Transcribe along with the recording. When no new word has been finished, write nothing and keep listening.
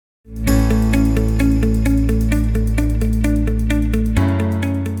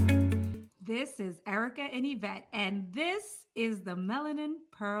Erica and Yvette, and this is the Melanin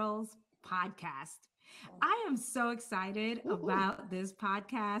Pearls podcast. I am so excited about this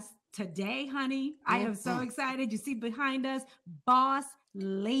podcast today, honey. I am so excited. You see behind us, boss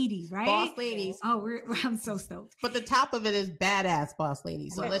lady, right? Boss ladies. Oh, I'm so stoked. But the top of it is badass boss lady.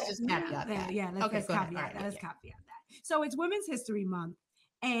 So let's just caveat that. Yeah, let's caveat that. Let's caveat that. So it's Women's History Month.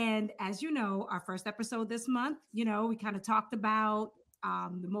 And as you know, our first episode this month, we kind of talked about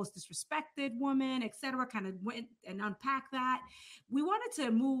the most disrespected woman, etc., kind of went and unpack that. We wanted to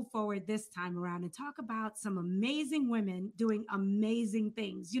move forward this time around and talk about some amazing women doing amazing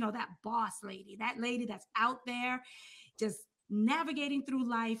things. That boss lady, that lady that's out there just navigating through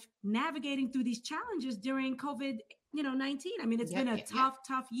life, navigating through these challenges during COVID 19. I mean, it's been a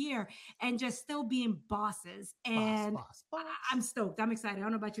tough year, and just still being bosses. And boss. I'm stoked. I'm excited. I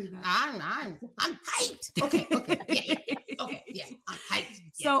don't know about you guys. I'm hyped. Okay. Yeah. I'm hyped.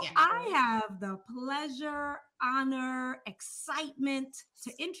 So I have the pleasure, honor, excitement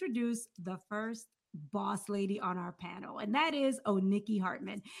to introduce the first boss lady on our panel, and that is Oniki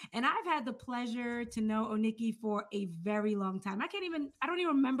Hardtman. And I've had the pleasure to know Oniki for a very long time. I don't even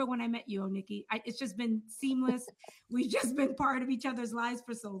remember when I met you, Oniki. It's just been seamless. We've just been part of each other's lives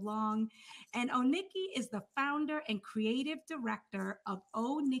for so long. And Oniki is the founder and creative director of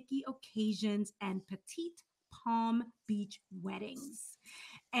Oniki Occasions and Petite Palm Beach Weddings.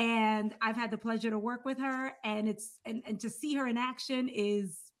 And I've had the pleasure to work with her, and and to see her in action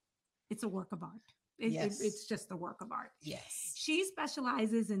it's a work of art. It's just a work of art. Yes. She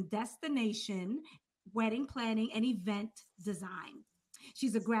specializes in destination, wedding planning, and event design.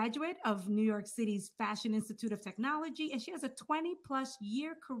 She's a graduate of New York City's Fashion Institute of Technology, and she has a 20-plus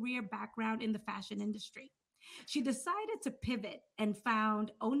year career background in the fashion industry. She decided to pivot and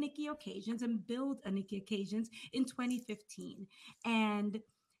found Oniki Occasions and build Oniki Occasions in 2015 and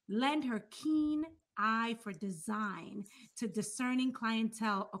lend her keen eye for design to discerning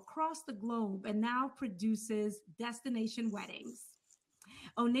clientele across the globe, and now produces destination weddings.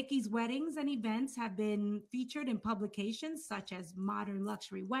 Oniki's weddings and events have been featured in publications such as Modern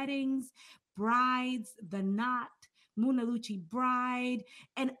Luxury Weddings, Brides, The Knot, Munaluchi Bride,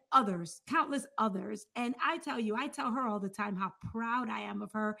 and others, countless others. And I tell her all the time how proud I am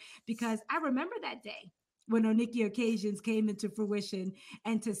of her, because I remember that day when Oniki Occasions came into fruition,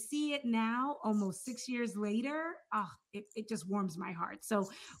 and to see it now, almost 6 years later, it just warms my heart. So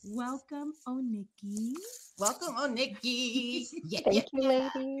welcome, Oniki. Welcome, Oniki. Thank you,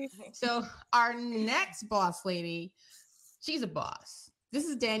 ladies. So our next boss lady, she's a boss. This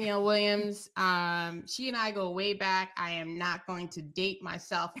is Danielle Williams. She and I go way back. I am not going to date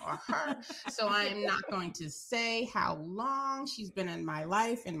myself or her, so I am not going to say how long she's been in my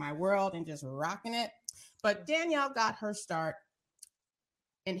life, in my world, and just rocking it. But Danielle got her start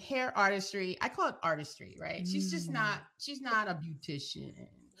in hair artistry. I call it artistry, right? She's not a beautician.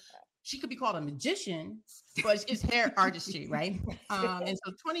 She could be called a magician, but it's hair artistry, right? And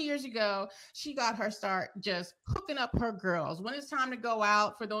so 20 years ago, she got her start just hooking up her girls. When it's time to go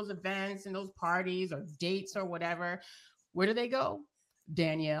out for those events and those parties or dates or whatever, where do they go?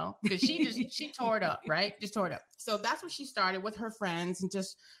 Danielle, because she tore it up, right? Just tore it up. So that's what she started with her friends and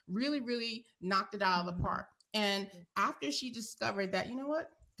just really, really knocked it out of the park. And after she discovered that, you know what?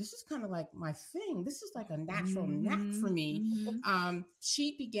 This is kind of like my thing. This is like a natural knack for me.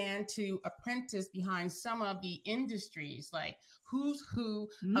 She began to apprentice behind some of the industries, like who's who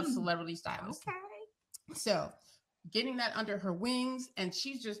of celebrity stylists. Okay. So getting that under her wings, and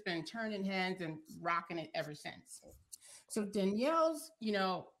she's just been turning heads and rocking it ever since. So Danielle's,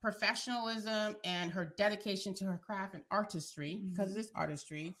 professionalism and her dedication to her craft and artistry, because it's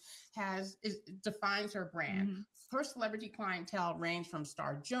artistry, defines her brand. Her celebrity clientele range from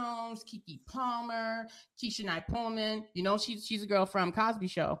Star Jones, Keke Palmer, Keisha Nye Pullman. She's a girl from Cosby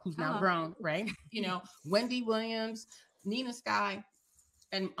Show who's now grown, right? Wendy Williams, Nina Sky,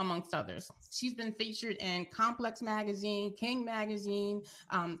 and amongst others. She's been featured in Complex Magazine, King Magazine,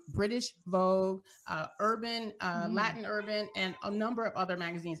 British Vogue, Urban, Latin Urban, and a number of other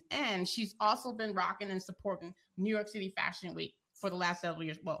magazines. And she's also been rocking and supporting New York City Fashion Week for the last several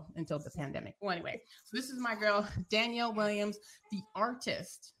years, well, until the pandemic. Well, anyway, so this is my girl, Danielle Williams, the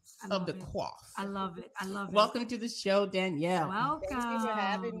artist of the coif. I love it. Welcome to the show, Danielle. Welcome. Thank you for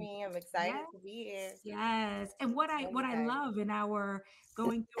having me. I'm excited to be here. Yes. And what I love in our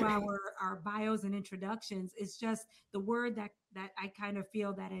going through our bios and introductions is just the word that I kind of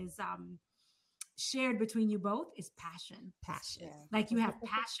feel that is shared between you both is passion. Passion. Yeah. Like you have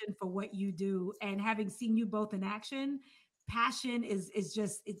passion for what you do, and having seen you both in action, passion is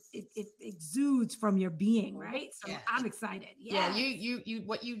just it it exudes from your being, right? So Yeah. I'm excited. Yeah. You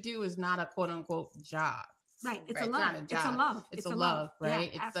what you do is not a quote unquote job. Right. It's Right. a It's love. not a It's a job. love. It's It's a a love. love,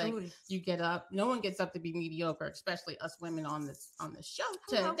 right? Yeah, It's like absolutely. you get up. No one gets up to be mediocre, especially us women on the show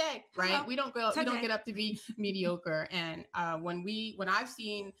Hello. today, right? Hello. We don't go. We don't Today. get up to be mediocre. And when I've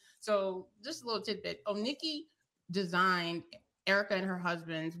seen, so just a little tidbit. Oniki designed Erica and her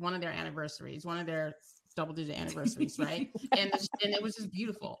husband's one of their anniversaries, one of their double-digit anniversaries, right? And it was just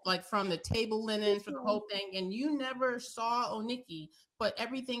beautiful, like from the table linens, for the whole thing. And you never saw Oniki, but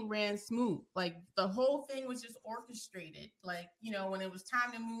everything ran smooth. Like the whole thing was just orchestrated. Like, you know, when it was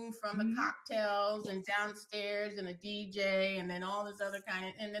time to move from the cocktails and downstairs and a DJ and then all this other kind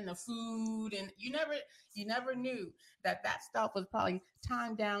of, and then the food, and you never knew that stuff was probably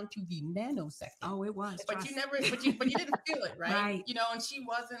timed down to the nanosecond. Oh, it was. But you didn't feel it, right? Right. You know, and she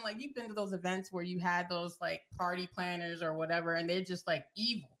wasn't like, you've been to those events where you had those like party planners or whatever, and they're just like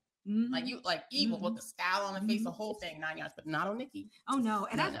evil. Like evil with the scowl on the face, the whole thing, 9 yards, but not Oniki. Oh no.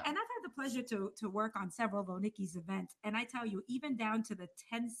 And I've had the pleasure to work on several of Oniki's events. And I tell you, even down to the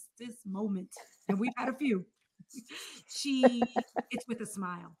tensest moment, and we've had a few, it's with a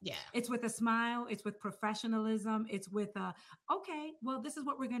smile. Yeah. It's with a smile. It's with professionalism. It's with okay, well, this is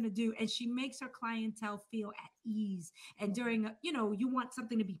what we're going to do. And she makes her clientele feel at ease. And during, you want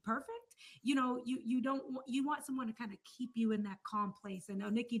something to be perfect. You want someone to kind of keep you in that calm place. And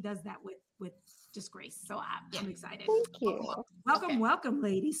Oniki does that with just grace. So I'm excited. Thank you. Welcome,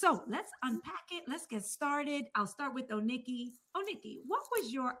 ladies. So let's unpack it. Let's get started. I'll start with Oniki. Oniki, what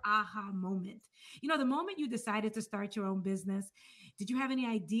was your aha moment? The moment you decided to start your own business, did you have any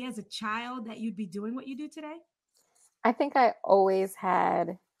idea as a child that you'd be doing what you do today? I think I always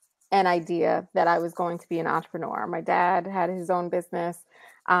had an idea that I was going to be an entrepreneur. My dad had his own business.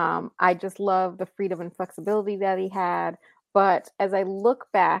 I just love the freedom and flexibility that he had. But as I look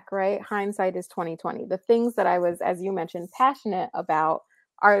back, right, hindsight is 2020. The things that I was, as you mentioned, passionate about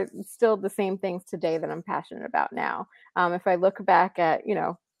are still the same things today that I'm passionate about now. If I look back at,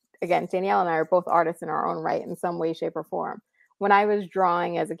 again, Danielle and I are both artists in our own right in some way, shape, or form. When I was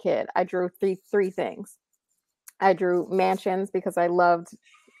drawing as a kid, I drew three things. I drew mansions because I loved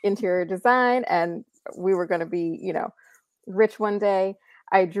interior design and we were going to be, rich one day.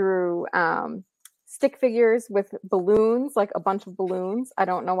 I drew stick figures with balloons, like a bunch of balloons. I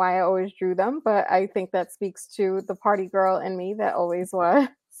don't know why I always drew them, but I think that speaks to the party girl in me that always was.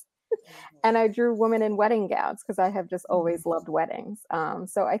 And I drew women in wedding gowns because I have just always loved weddings.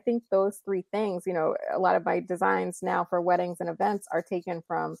 So I think those three things, a lot of my designs now for weddings and events are taken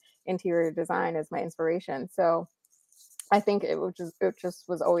from interior design as my inspiration. So I think it just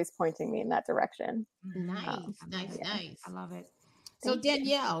was always pointing me in that direction. Nice. I love it. So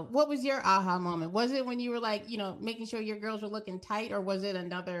Danielle, what was your aha moment? Was it when you were like, making sure your girls were looking tight, or was it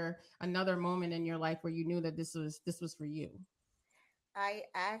another moment in your life where you knew that this was for you? I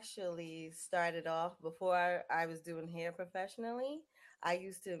actually started off before I was doing hair professionally. I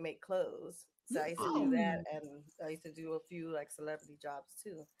used to make clothes. So I used to do that, and I used to do a few like celebrity jobs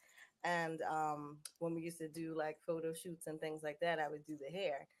too. And when we used to do like photo shoots and things like that, I would do the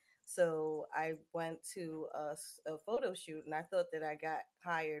hair. So I went to a photo shoot, and I thought that I got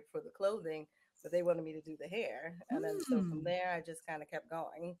hired for the clothing, but they wanted me to do the hair. And then so from there, I just kind of kept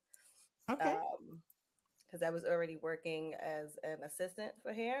going. Okay. Because I was already working as an assistant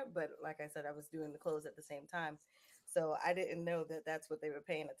for hair, but like I said, I was doing the clothes at the same time. So I didn't know that that's what they were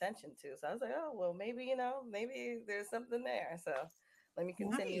paying attention to. So I was like, oh, well, maybe there's something there. So let me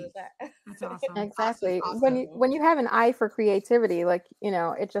continue with that. That's awesome. Exactly. Awesome. When you have an eye for creativity, like,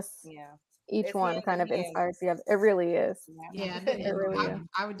 it just, Yeah. each It's one hand kind in of hand. inspires the other. It really is. Yeah, It really is.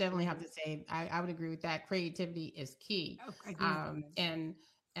 I would definitely have to say I would agree with that. Creativity is key. Oh, I agree.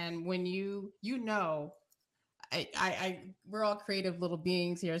 And when we're all creative little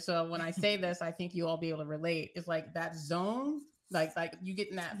beings here. So when I say this, I think you all be able to relate. It's like that zone, like you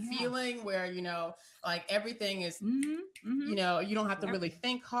getting that feeling where, like everything is, you don't have to really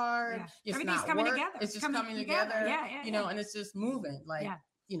think hard. Yeah. It's Everything's not coming work. together. It's just coming together. Yeah. And it's just moving like,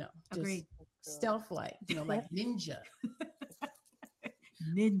 just Agreed. stealth like, like ninja.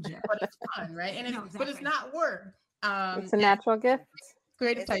 Ninja. But it's fun, right? And but it's not work. It's a natural gift.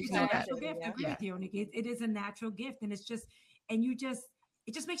 Creative It's types It's know a that. natural gift. I agree with you, Oniki. It is a natural gift, and it just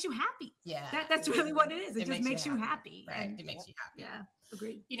makes you happy. Yeah, that's really what it is. It just makes you happy. Right. And It makes you happy. Yeah,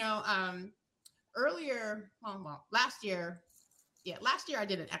 agreed. Earlier, last year I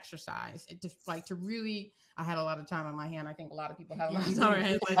did an exercise. It just like to really, I had a lot of time on my hand. I think a lot of people have a lot of time on their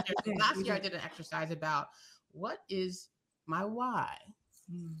hands. Last year I did an exercise about what is my why,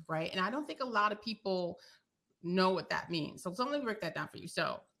 right? And I don't think a lot of people know what that means. So let me break that down for you.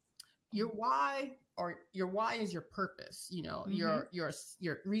 So your why, or your why is your purpose, you know, your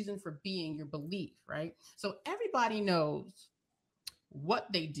reason for being, your belief, right? So everybody knows what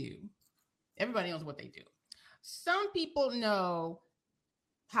they do. Everybody knows what they do. Some people know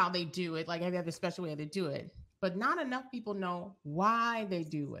how they do it, like they have a special way they do it, but not enough people know why they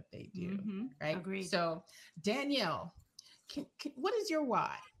do what they do, right? Agreed. So, Danielle, what is your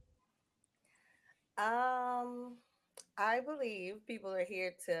why? Um, I believe people are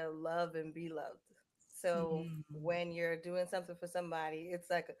here to love and be loved. So Mm-hmm. when you're doing something for somebody, it's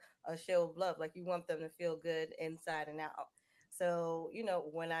like a show of love. Like you want them to feel good inside and out. So,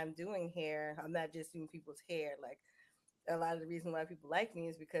 when I'm doing hair, I'm not just doing people's hair. Like a lot of the reason why people like me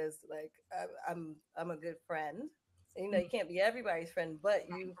is because like I'm a good friend. You can't be everybody's friend, but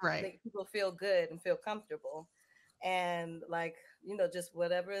you Right. make people feel good and feel comfortable. And like, just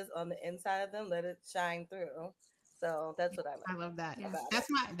whatever is on the inside of them, let it shine through. So that's what I I like love that. Yeah. about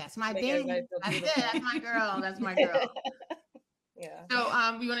it. That's my Make everybody Danny. feel That's it. beautiful. That's my girl. That's my girl. Yeah.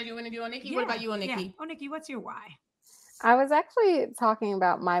 So, we want to do Oniki. What Yeah. about you, Yeah. Oniki? Oh, Nikki, what's your why? I was actually talking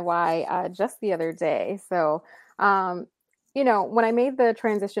about my why just the other day. So, um, when I made the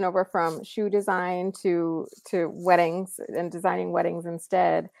transition over from shoe design to weddings and designing weddings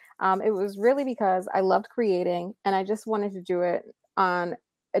instead, it was really because I loved creating and I just wanted to do it on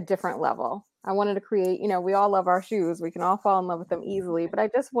a different level. I wanted to create, we all love our shoes. We can all fall in love with them easily, but I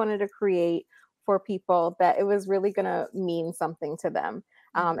just wanted to create for people that it was really going to mean something to them,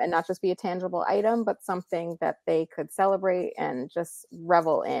 and not just be a tangible item, but something that they could celebrate and just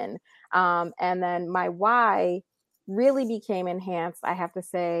revel in. And then my why really became enhanced, I have to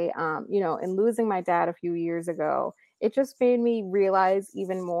say, in losing my dad a few years ago, it just made me realize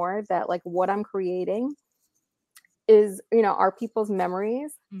even more that like what I'm creating is, are people's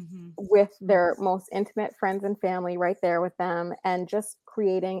memories Mm-hmm. with their most intimate friends and family right there with them, and just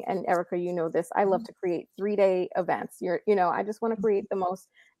creating. And Erica, you know this, I love to create 3-day events. I just want to create the most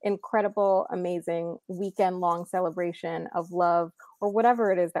incredible, amazing weekend long celebration of love, or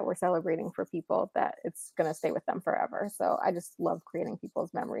whatever it is that we're celebrating for people, that it's going to stay with them forever. So I just love creating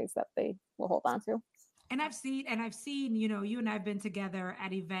people's memories that they will hold on to. And I've seen, you and I've been together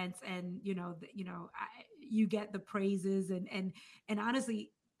at events, and you get the praises, and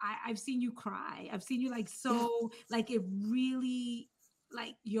honestly, I've seen you cry. I've seen you like Yeah, so, like it really,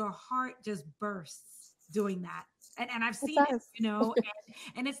 like your heart just bursts doing that. And I've it seen it, does.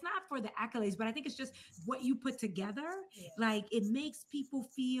 and it's not for the accolades, but I think it's just what you put together. Yeah. Like it makes people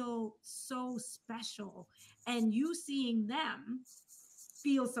feel so special, and you seeing them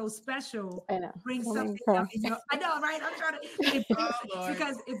feel so special I know. brings Don't make me something out cry. in your, I know, right? I'm trying to, it brings, Oh Lord.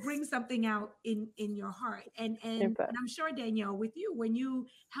 because it brings something out in your heart. and and It does. and I'm sure, Danielle, with you, when you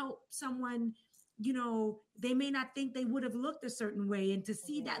help someone, they may not think they would have looked a certain way, and to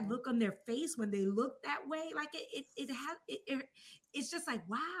see that Yeah. look on their face when they look that way, like it's just like,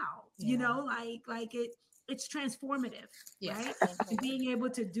 wow, Yeah. like it's transformative, Yes. right? And Mhm. being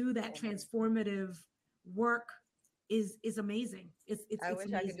able to do that Mhm. transformative work is amazing. I It's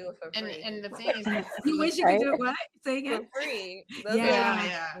wish I could do amazing. it for And free. and the thing is, You wish you could Right? do what? Say For again? free. Those are Yeah, yeah,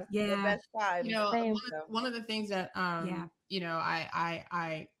 yeah. the yeah, best times. Same. So, One of the things that yeah.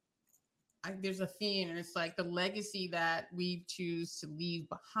 there's a theme, and it's like the legacy that we choose to leave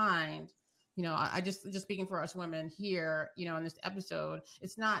behind. I just speaking for us women here, in this episode,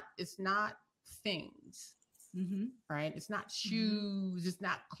 it's not things, Mm-hmm. right? It's not Mm-hmm. shoes, it's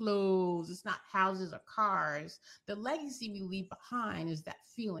not clothes, it's not houses or cars. The legacy we leave behind is that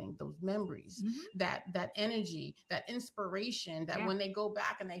feeling, those memories, Mm-hmm. that energy, that inspiration, that Yeah. when they go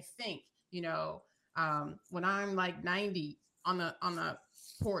back and they think, when I'm like 90 on the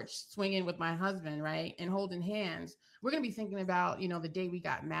porch swinging with my husband, right, and holding hands, we're going to be thinking about, the day we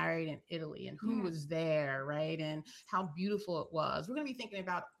got married in Italy and who Yeah. was there, right, and how beautiful it was. We're going to be thinking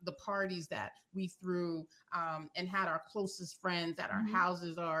about the parties that we threw, and had our closest friends at our Mm-hmm.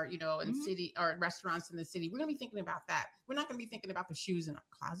 houses, or in Mm-hmm. city or restaurants in the city. We're going to be thinking about that. We're not going to be thinking about the shoes in our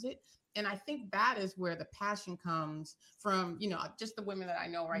closet. And I think that is where the passion comes from, just the women that I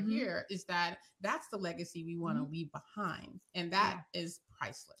know right Mm-hmm. here, is that that's the legacy we want to Mm-hmm. leave behind. And that Yeah. is I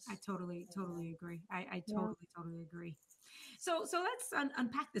priceless. totally agree. I Yeah. totally agree. So let's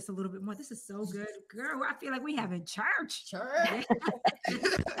unpack this a little bit more. This is so good, girl. I feel like we have in church. Sure. Yeah.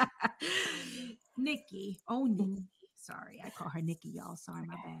 Nikki, oh Nikki. Mhm. Sorry, I call her Nikki, y'all. Sorry,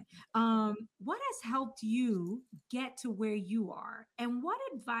 my bad. What has helped you get to where you are, and what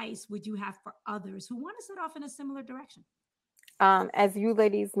advice would you have for others who want to set off in a similar direction? As you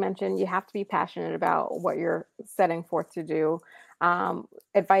ladies mentioned, you have to be passionate about what you're setting forth to do.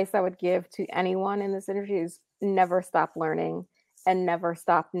 Advice I would give to anyone in this industry is never stop learning. and never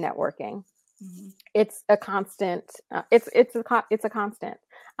stop networking. Mhm. It's a constant. It's a constant.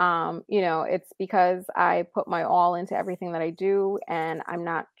 It's because I put my all into everything that I do, and I'm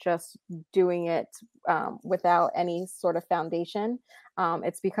not just doing it without any sort of foundation.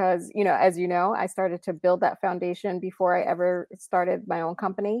 It's because, as you know, I started to build that foundation before I ever started my own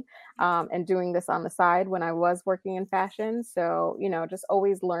company, and doing this on the side when I was working in fashion. So, just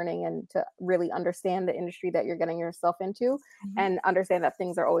always learning and to really understand the industry that you're getting yourself into, Mhm. and understand that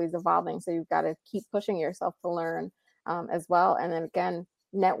things are always evolving. So you've got to keep pushing yourself to learn, as well. And then again,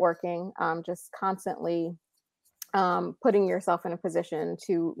 networking, just constantly putting yourself in a position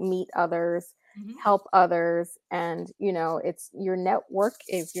to meet others, Mhm. help others. And, it's your network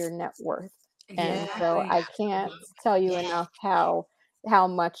is your net worth. And so Exactly. I can't Absolutely. tell you Yeah. enough how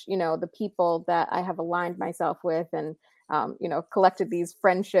much, the people that I have aligned myself with, and collected these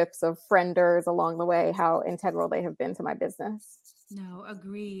friendships of frienders along the way, how integral they have been to my business. No,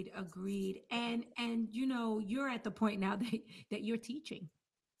 agreed, agreed. And you're at the point now that you're teaching.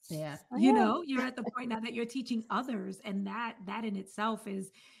 Yeah. Oh, yeah. You're at the point now that you're teaching others, and that in itself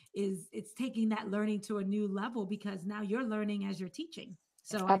is it's taking that learning to a new level, because now you're learning as you're teaching.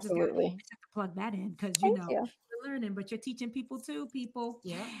 So Absolutely. I just have to plug that in, because Thank you. you're learning, but you're teaching people too, people.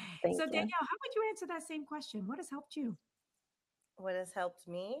 Yeah. Thank So you. Danielle, how would you answer that same question? What has helped you What has helped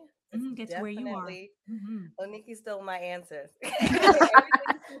me is get to where you are? definitely Hmm. Oniki stole my answers.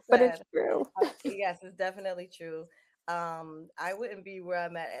 Everything she But it's said. true. Yes, it's definitely true. I wouldn't be where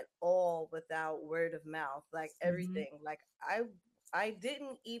I'm at all without word of mouth. Like Hmm. everything. Like I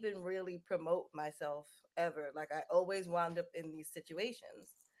didn't even really promote myself ever. Like I always wound up in these situations.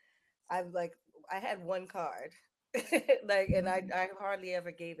 I'm like I had one card. Like and I hardly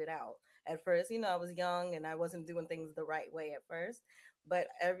ever gave it out. At first, I was young and I wasn't doing things the right way at first. But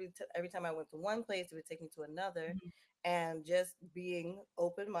every time I went to one place, it would take me to another, and just being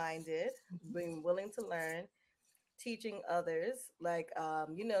open minded, being willing to learn, teaching others. Like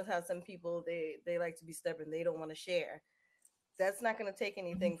you know how some people they like to be stubborn, they don't want to share. That's not going to take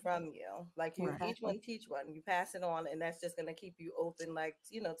anything from you. Like you Right. each Exactly. one teach one, you pass it on, and that's just going to keep you open, like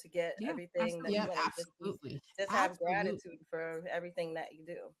to get Yeah, everything that you Yeah. absolutely. want, and Absolutely. just have Absolutely. gratitude for everything that you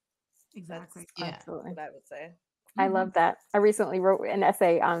do. That's Exactly. Yeah. Absolutely. what I would say. I Hmm. love that. I recently wrote an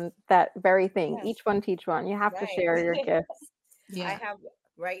essay on that very thing. Yes, Each one teach one. You have to right. share your gifts. I Yeah. have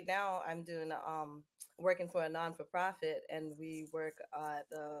right now. I'm doing working for a non for profit, and we work at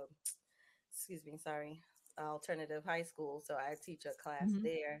the excuse me, sorry, alternative high school. So I teach a class Hmm.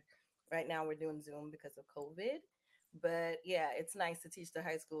 there. Right now we're doing Zoom because of COVID, but yeah, it's nice to teach the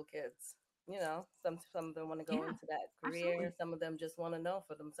high school kids. Some of them want to go Yeah, into that career. absolutely. Some of them just want to know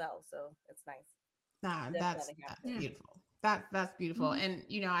for themselves. So it's nice. Nah, that's Definitely have that's to. Yeah. beautiful. That's beautiful. Hmm.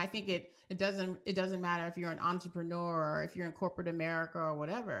 And I think it doesn't matter if you're an entrepreneur or if you're in corporate America or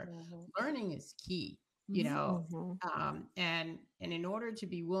whatever. Hmm. Learning is key. You Hmm. know, Hmm. and in order to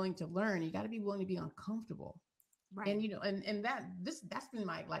be willing to learn, you got to be willing to be uncomfortable. And Right. that's been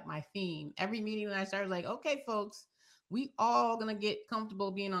my theme. Every meeting when I started, like, okay, folks, we all gonna get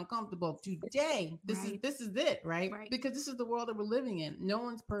comfortable being uncomfortable today. This is Right. this is it, right? Right. Because this is the world that we're living in. No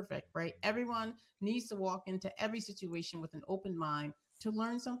one's perfect, right? Everyone needs to walk into every situation with an open mind to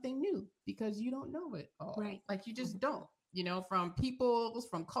learn something new, because you don't know it all. Right. Like, you just don't. From peoples,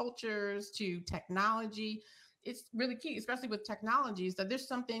 from cultures to technology. It's really key, especially with technologies, that there's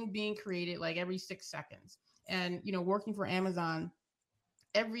something being created like every 6 seconds. And working for Amazon,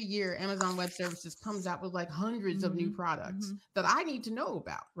 every year Amazon Web Services comes out with like hundreds of new Hmm. products Hmm. that I need to know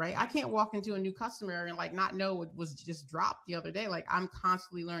about, right? I Right. can't walk into a new customer and like not know what was just dropped the other day. Like, I'm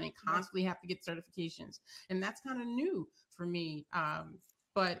constantly learning, Right. constantly have to get certifications. And that's kind of new for me.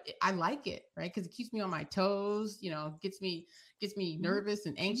 But I like it, right? Because it keeps me on my toes, gets me Hmm. nervous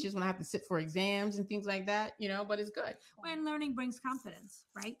and Hmm. anxious when I have to sit for exams and things like that, but it's good. When learning brings confidence,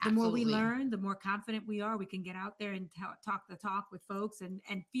 right? The more we Absolutely. learn, the more confident we are. We can get out there and talk the talk with folks and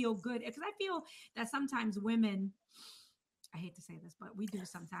feel good. Because I feel that sometimes women, I hate to say this, but we do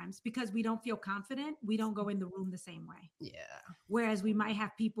sometimes, because we don't feel confident, we don't go in the room the same way. Yeah. Whereas we might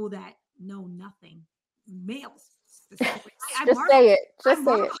have people that know nothing, males specifically. I Just marvel. say it. I Just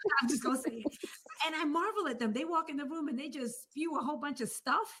say marvel. it. I'm just gonna say it, and I marvel at them. They walk in the room and they just spew a whole bunch of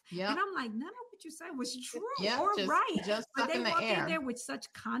stuff, and Yep. I'm like, none of what you said was true Yep. or Just right. just But stuck they in the walk in air. there with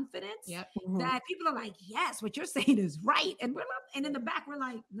such confidence Yep. Mhm. that people are like, yes, what you're saying is right, and we're like, and in the back we're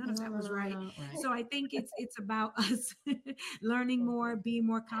like, none No, of no, that no, was no, right. no. Right. So I think it's about us learning more, being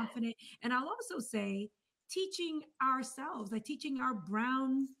more confident, and I'll also say teaching ourselves, like teaching our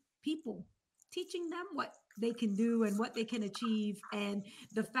brown people, teaching them what they can do and what they can achieve. And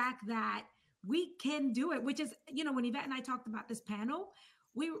the fact that we can do it, which is, when Yvette and I talked about this panel,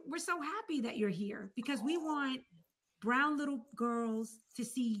 we're so happy that you're here because we want brown little girls to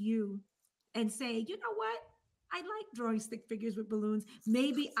see you and say, you know what? I like drawing stick figures with balloons.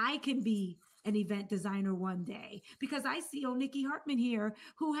 Maybe I can be an event designer one day because I see Oniki Hardtman here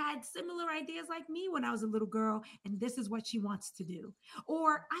who had similar ideas like me when I was a little girl, and this is what she wants to do.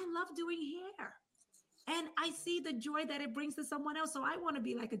 Or I love doing hair. And I see the joy that it brings to someone else. So I want to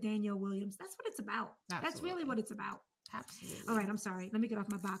be like a Danielle Williams. That's what it's about. Absolutely. That's really what it's about. Absolutely. All right. I'm sorry. Let me get off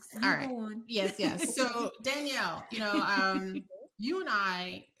my box. You All right. go on. Yes, yes. So Danielle, you and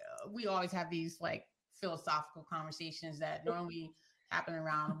I, we always have these like philosophical conversations that normally happen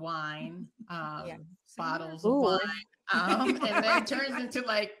around wine, bottles of wine. And then turns into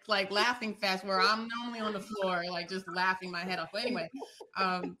like laughing fest where I'm normally on the floor, like just laughing my head off. But anyway,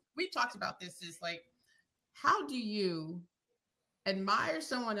 we talked about this is like, how do you admire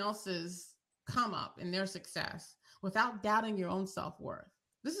someone else's come up and their success without doubting your own self-worth?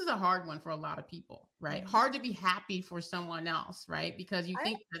 This is a hard one for a lot of people, right? Hard to be happy for someone else, right? Because you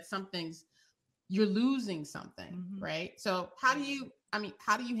think that you're losing something, right? So how do you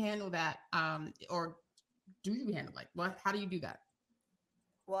handle that? Or do you handle how do you do that?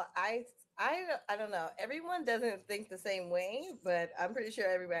 Well, I don't know. Everyone doesn't think the same way, but I'm pretty sure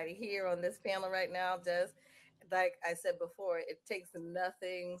everybody here on this panel right now does. Like I said before, it takes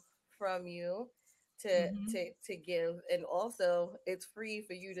nothing from you to give, and also it's free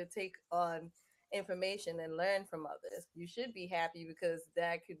for you to take on information and learn from others. You should be happy because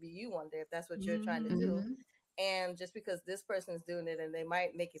that could be you one day if that's what you're trying to do. And just because this person is doing it and they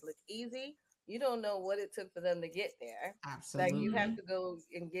might make it look easy, you don't know what it took for them to get there. Absolutely. Like you have to go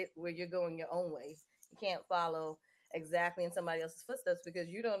and get where you're going your own way. You can't follow exactly in somebody else's footsteps because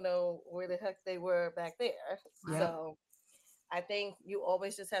you don't know where the heck they were back there. Yeah. So I think you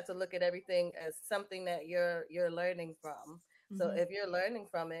always just have to look at everything as something that you're learning from. So if you're learning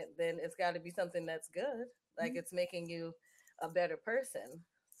from it, then it's got to be something that's good. Like it's making you a better person.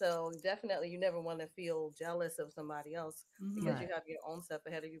 So definitely you never want to feel jealous of somebody else because you have your own stuff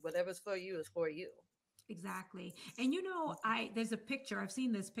ahead of you. Whatever's for you is for you. Exactly. And there's a picture, I've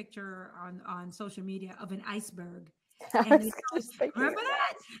seen this picture on social media of an iceberg. And it shows, remember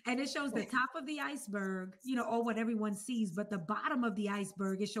that? And it shows the top of the iceberg, or what everyone sees, but the bottom of the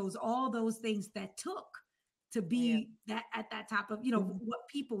iceberg, it shows all those things that took to be that at that top of, what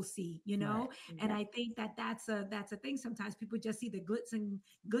people see, and I think that's a thing. Sometimes people just see the glitz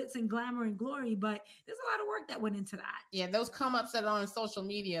and glamour and glory, but there's a lot of work that went into that. Yeah. Those come ups that are on social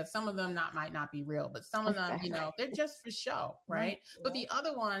media, some of them might not be real, but some of them, they're just for show. Right. But the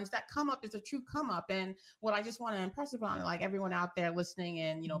other ones, that come up is a true come up. And what I just want to impress upon like everyone out there listening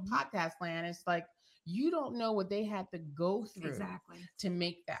in, podcast land, it's like, you don't know what they had to go through to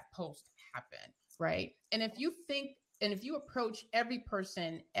make that post happen. Right. And if you approach every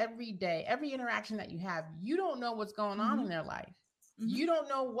person every day, every interaction that you have, you don't know what's going on in their life. You don't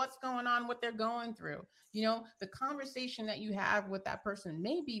know what's going on, what they're going through. The conversation that you have with that person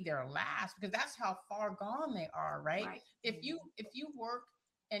may be their last because that's how far gone they are. Right. If you work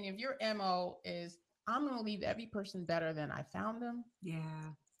and if your MO is, I'm going to leave every person better than I found them. Yeah.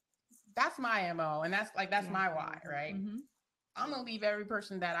 That's my MO. And that's my why. Right. I'm going to leave every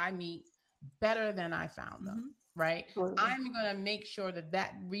person that I meet better than I found them. Right. I'm going to make sure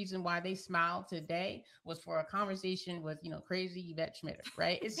that reason why they smiled today was for a conversation with, crazy Yvette Schmidt.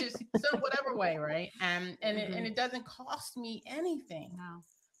 Right. It's just some whatever way. Right. And it doesn't cost me anything. No.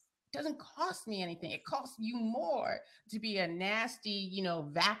 It doesn't cost me anything. It costs you more to be a nasty,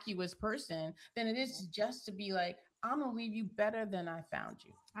 vacuous person than it is just to be like, I'm going to leave you better than I found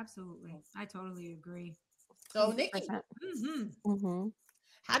you. Absolutely. I totally agree. So Nikki,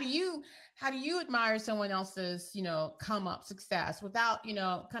 how do you admire someone else's, come up success without,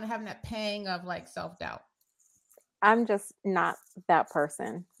 kind of having that pang of like self-doubt? I'm just not that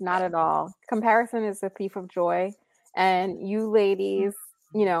person. Not at all. Comparison is a thief of joy. And you ladies,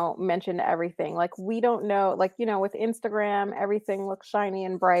 mentioned everything. Like we don't know, with Instagram, everything looks shiny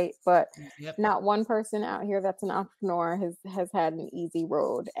and bright, but not one person out here that's an entrepreneur has had an easy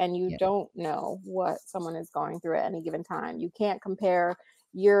road. And you don't know what someone is going through at any given time. You can't compare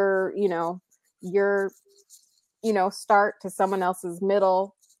your start to someone else's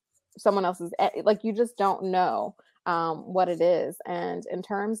middle, someone else's, like you just don't know what it is. And in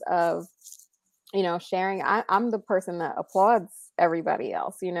terms of sharing, I'm the person that applauds everybody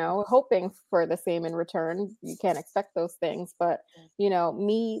else, hoping for the same in return. You can't expect those things, but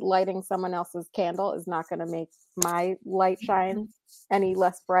me lighting someone else's candle is not going to make my light shine any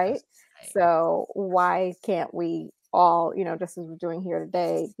less bright. So why can't we all, just as we're doing here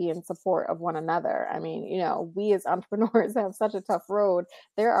today, be in support of one another. I mean, we as entrepreneurs have such a tough road.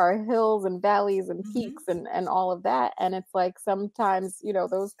 There are hills and valleys and peaks and all of that. And it's like sometimes,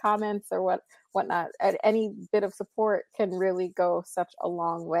 those comments or whatnot, any bit of support can really go such a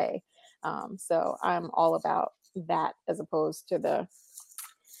long way. So I'm all about that as opposed to the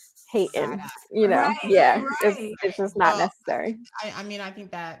hating, Right, yeah, right. it's just not necessary. I mean, I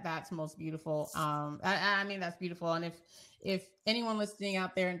think that's most beautiful. I mean, that's beautiful. And if anyone listening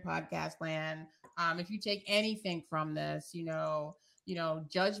out there in podcast land, if you take anything from this,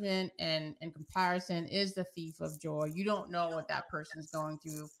 judgment and comparison is the thief of joy. You don't know what that person's going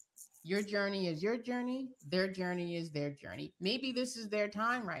through. Your journey is your journey. Their journey is their journey. Maybe this is their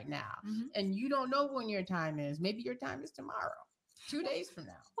time right now, and you don't know when your time is. Maybe your time is tomorrow, 2 days from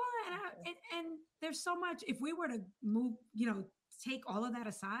now. Well, and there's so much. If we were to move, take all of that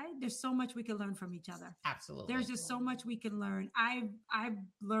aside, there's so much we can learn from each other. Absolutely, there's just so much we can learn. I've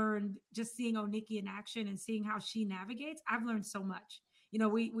learned just seeing Oniki in action and seeing how she navigates. I've learned so much.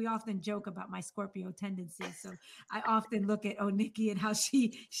 We often joke about my Scorpio tendencies. So I often look at Oniki and how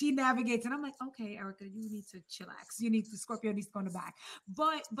she navigates. And I'm like, okay, Erica, you need to chillax. Scorpio needs to go in the back.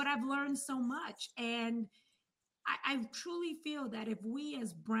 But I've learned so much. And I truly feel that if we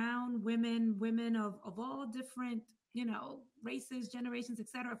as brown women of all different, races, generations,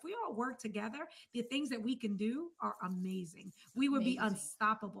 etc., if we all work together, the things that we can do are amazing. We would be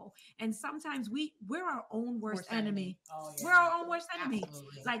unstoppable. And sometimes we're our own worst enemy. Oh, yeah. We're our own worst enemy.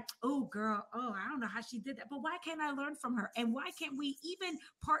 Absolutely. Like, oh girl, I don't know how she did that, but why can't I learn from her? And why can't we even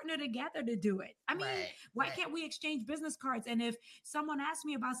partner together to do it? I mean, why can't we exchange business cards? And if someone asks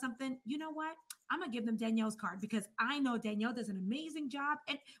me about something, you know what? I'm going to give them Danielle's card because I know Danielle does an amazing job.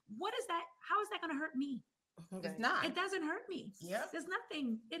 And what is that? How is that going to hurt me? It's not. It doesn't hurt me. Yeah. There's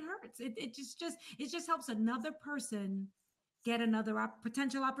nothing. It hurts. It just helps another person get another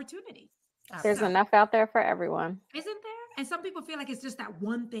potential opportunity. There's enough out there for everyone. Isn't there? And some people feel like it's just that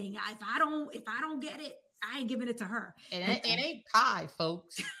one thing. If I don't get it, I ain't giving it to her. It ain't pie,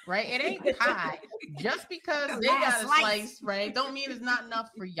 folks, right? It ain't pie. Just because they got a slice, right, don't mean it's not enough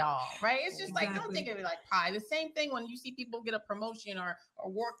for y'all, right? It's just like, don't think of it like pie. The same thing when you see people get a promotion or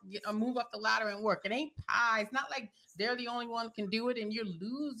work, or move up the ladder and work. It ain't pie. It's not like they're the only one can do it and you're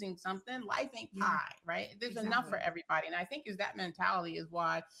losing something. Life ain't pie, right? There's enough for everybody. And I think is that mentality is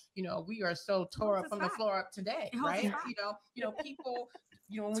why, we are so tore up from the floor up today, right? People,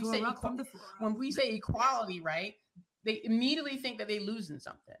 when we say equality, right, they immediately think that they losing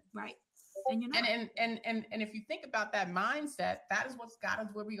something, right? And and if you think about that mindset, that is what's got us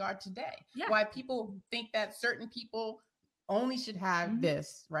where we are today. Yeah. Why people think that certain people only should have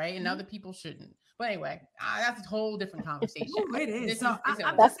this, right, and other people shouldn't. But anyway, that's a whole different conversation. Ooh, it is.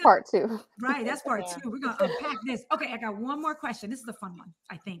 That's part 2. Right, that's part 2. We're gonna unpack this. Okay, I got one more question. This is a fun one.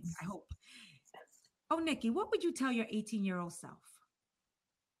 I think. I hope. Oh, Nikki, what would you tell your 18-year-old self?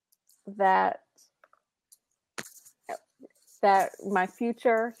 That her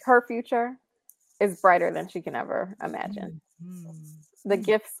future is brighter than she can ever imagine. The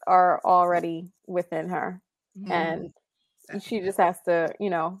gifts are already within her, and she just has to,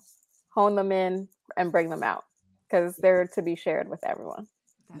 hone them in and bring them out because they're to be shared with everyone.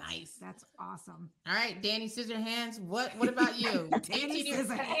 Nice. That's awesome. All right, Danny Scissorhands, what about you?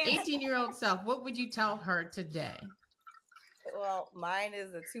 18-year-old self, what would you tell her today? Well, mine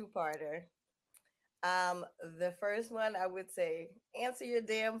is a 2-parter. The first one, I would say, answer your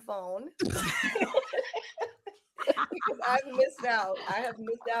damn phone. Because I've missed out. I have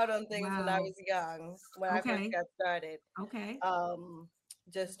missed out on things when I was young, when I first got started. Okay.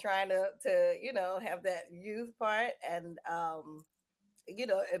 Just trying to have that youth part and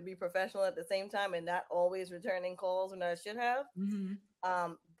and be professional at the same time and not always returning calls when I should have.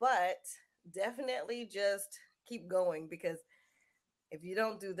 But definitely just keep going, because if you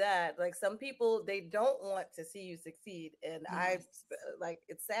don't do that, like some people, they don't want to see you succeed. And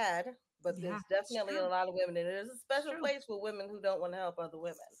it's sad, but there's definitely a lot of women, and there's a special place for women who don't want to help other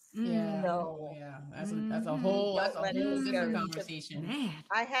women. Yeah. So, that's a whole different conversation. Man.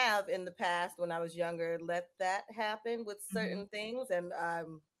 I have in the past, when I was younger, let that happen with certain things, and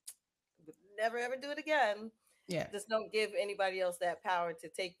would never ever do it again. Yeah. Just don't give anybody else that power to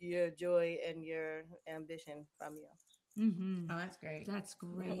take your joy and your ambition from you. Oh, that's great. That's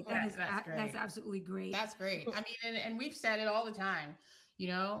great. That's great. That's absolutely great. That's great. I mean, and we've said it all the time.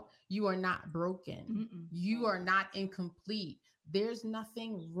 You are not broken. You are not incomplete. There's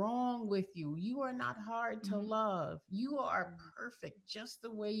nothing wrong with you. You are not hard to love. You are perfect just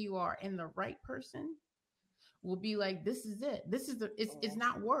the way you are. And the right person will be like, this is it. It's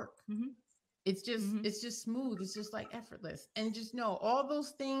not work. It's just smooth. It's just like effortless. And just know all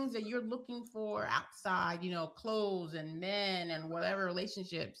those things that you're looking for outside, clothes and men and whatever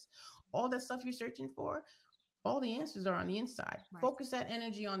relationships, all that stuff you're searching for, all the answers are on the inside. Right. Focus that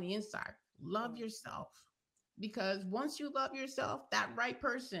energy on the inside. Love yourself. Because once you love yourself, that right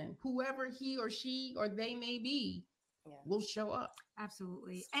person, whoever he or she or they may be, will show up.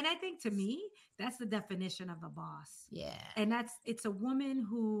 Absolutely. And I think to me, that's the definition of a boss. Yeah. And it's a woman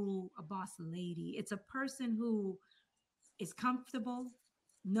a boss lady. It's a person who is comfortable,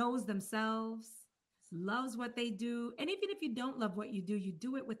 knows themselves, loves what they do. And even if you don't love what you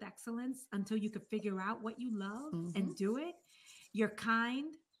do it with excellence until you can figure out what you love and do it. You're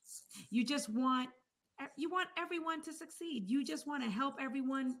kind. You want everyone to succeed. You just want to help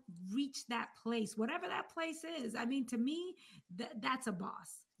everyone reach that place, whatever that place is. I mean, to me, that's a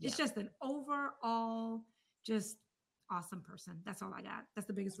boss. It's just an overall, just awesome person. That's all I got. That's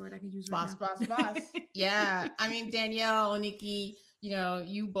the biggest word I can use right now. Boss. Yeah. I mean, Danielle, Oniki,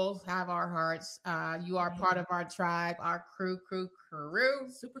 you both have our hearts. You are part of our tribe, our crew.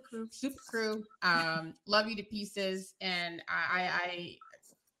 Super crew. Love you to pieces. And I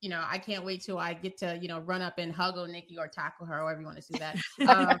can't wait till I get to, run up and hug Oniki or tackle her, however you want to do that.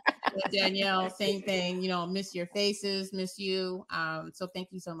 Danielle, same thing, miss your faces, miss you. So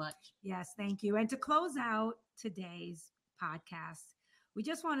thank you so much. Yes, thank you. And to close out today's podcast, we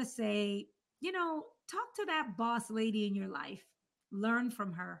just want to say, talk to that boss lady in your life, learn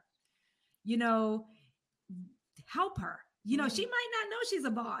from her, help her. She might not know she's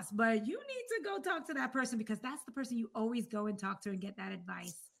a boss, but you need to go talk to that person because that's the person you always go and talk to and get that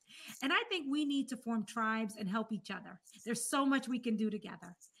advice. And I think we need to form tribes and help each other. There's so much we can do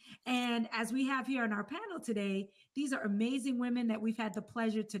together. And as we have here on our panel today, these are amazing women that we've had the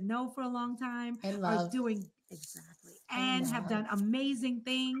pleasure to know for a long time and are doing and have done amazing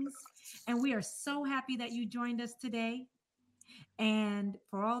things. And we are so happy that you joined us today. And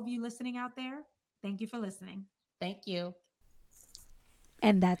for all of you listening out there, thank you for listening. Thank you.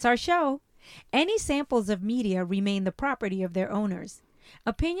 And that's our show. Any samples of media remain the property of their owners.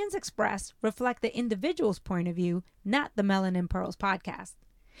 Opinions expressed reflect the individual's point of view, not the Melanin Pearls podcast.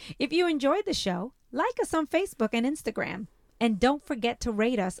 If you enjoyed the show, like us on Facebook and Instagram. And don't forget to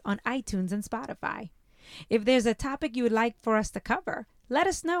rate us on iTunes and Spotify. If there's a topic you would like for us to cover, let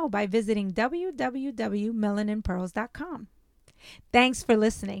us know by visiting www.melaninpearls.com. Thanks for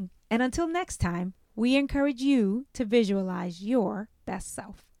listening. And until next time, we encourage you to visualize your best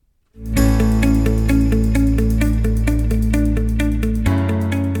self.